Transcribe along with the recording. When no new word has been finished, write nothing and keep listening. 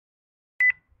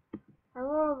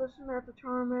Hello, this is Matt the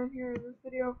Tourman here. In this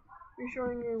video, I'll be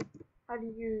showing you how to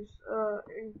use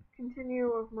and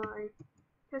continue of my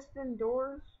piston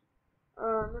doors.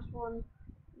 This one,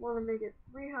 want to make it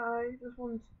 3 high. This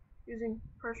one's using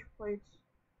pressure plates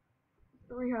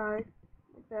 3 high,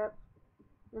 like that,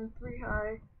 and 3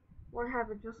 high. Want to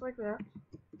have it just like that.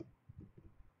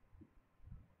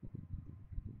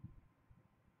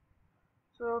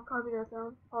 So I'll copy that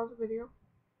down, pause the video,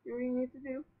 do what you need to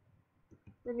do.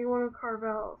 Then you want to carve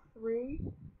out 3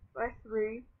 by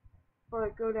 3,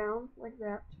 but go down like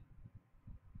that.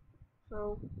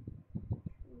 So,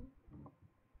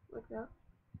 like that.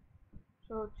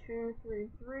 So 2, 3,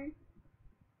 3,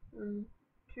 and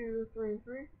 2, 3,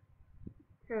 3.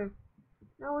 Okay.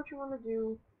 Now what you want to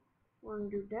do?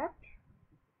 Do that.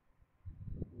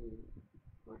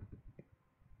 Like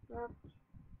that.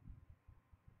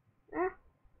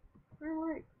 Very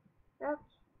right. That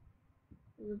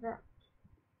and that.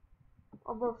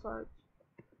 On both sides.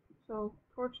 So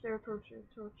torch there, torch there,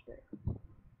 torch there.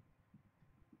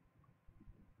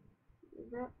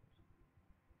 That.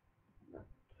 That.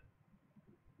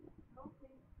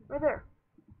 Right there.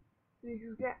 So you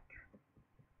do that.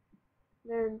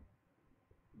 Then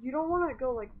you don't want to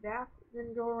go like that,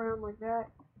 then go around like that.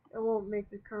 It won't make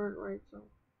the current right, so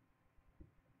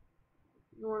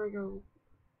you want to go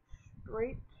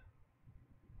straight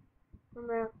from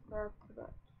that to that to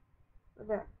that. Like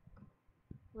that.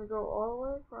 We go all the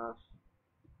way across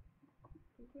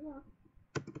into that.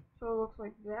 So it looks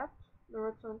like that. The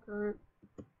redstone current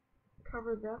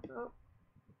covered that up.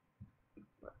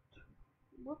 But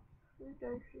whoops,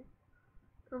 actually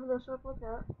cover this up like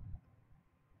that.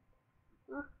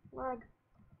 Lag.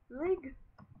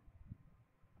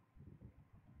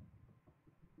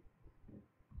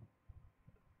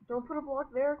 Don't put a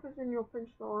block there because then you'll pinch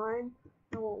the line.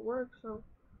 It won't work, so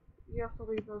you have to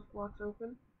leave those blocks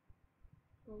open.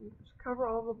 So just cover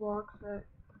all the blocks that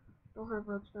don't have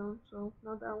redstone, so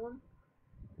not that one.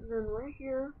 And then right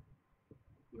here,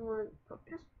 you want to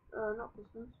put not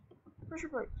pistons, pressure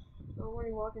plates. So when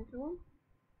you walk into them,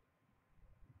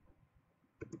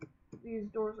 these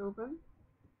doors open,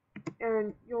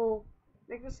 and you'll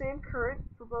make the same current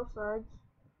for both sides.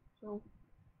 So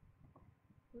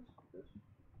this,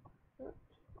 that,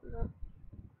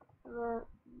 that,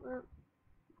 that.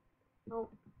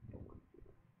 Nope.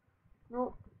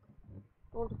 Nope.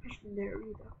 Don't want the piston there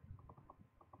either.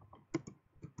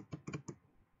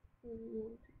 And you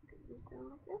want to get this down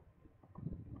like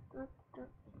that.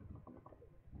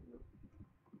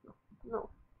 No.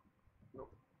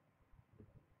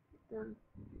 Then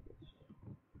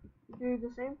do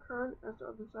the same current as the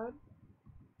other side.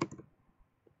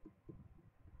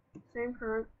 Same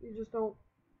current, you just don't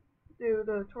do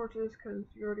the torches because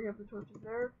you already have the torches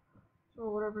there. So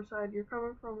whatever side you're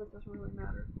coming from, it doesn't really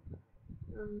matter.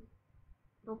 And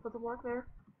don't put the block there.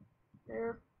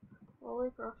 There. All the way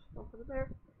across. Don't put it there.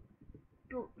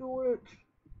 Don't do it.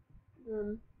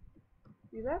 Then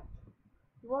do that.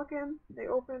 You walk in, they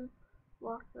open,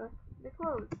 lock back, they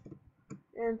close.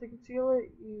 And to conceal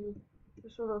it, you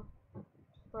just sort of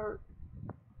start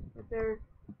right there,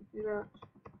 do that.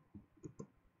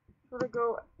 Sort of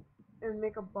go and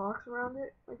make a box around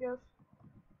it, I guess.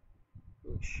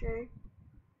 With shape.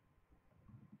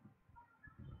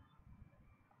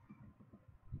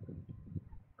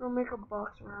 Go make a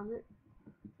box around it.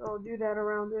 So I'll do that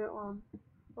around it on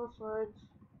both sides.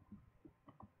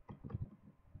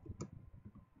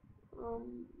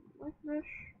 Like this.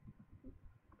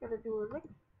 Gotta do it like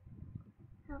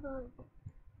have it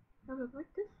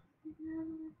like this. Have it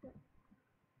like that.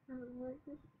 Have it like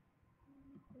this.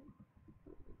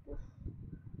 Like this.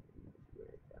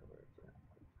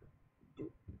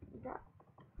 Do that.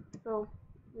 So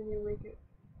then you make it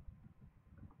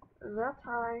that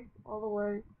high all the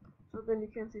way, so then you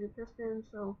can't see the piston.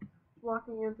 So it's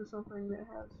walking into something that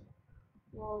has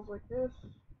walls like this.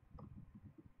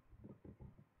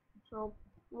 So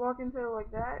you walk into it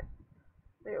like that.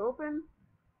 They open,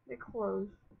 they close.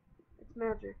 It's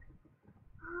magic.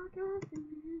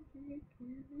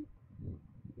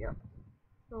 Yep.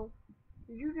 So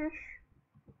you dish.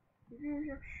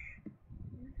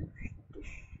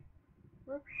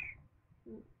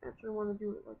 Actually want to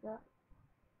do it like that.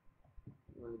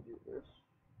 You want to do this.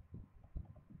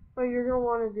 But you're going to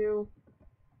want to do,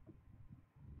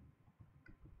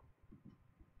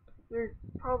 you're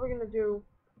probably going to do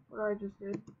what I just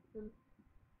did. And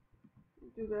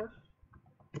do this.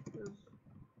 Because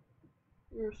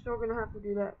you're still going to have to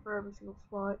do that for every single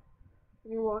spot.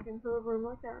 And you walk into a room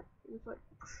like that. And it's like,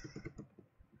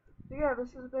 so yeah,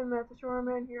 this has been Matt the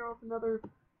Shoreman here with another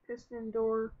piston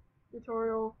door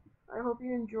tutorial. I hope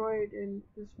you enjoyed and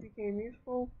this became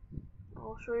useful.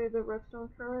 I'll show you the redstone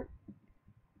current,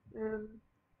 and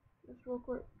just real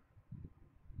quick.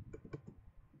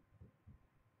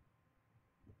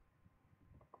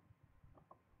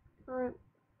 Current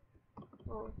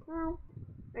going through.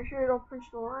 Make sure you don't pinch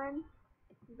the line.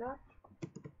 Do that.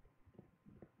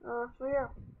 So yeah.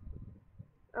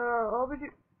 I'll be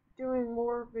doing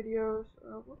more videos.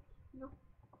 Whoops, no.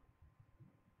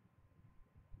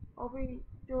 I'll be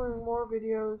doing more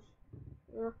videos.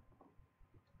 Whoops.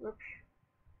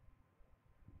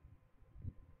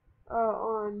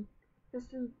 On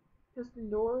Piston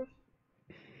Doors.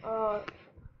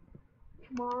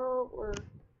 Tomorrow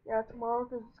tomorrow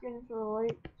because it's getting sort of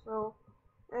late. So,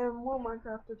 and more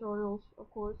Minecraft tutorials, of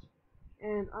course.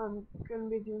 And I'm gonna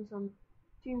be doing some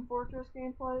Team Fortress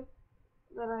gameplay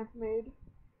that I've made,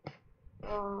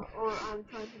 or I'm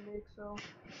trying to make. So,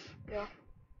 yeah.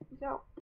 Peace out.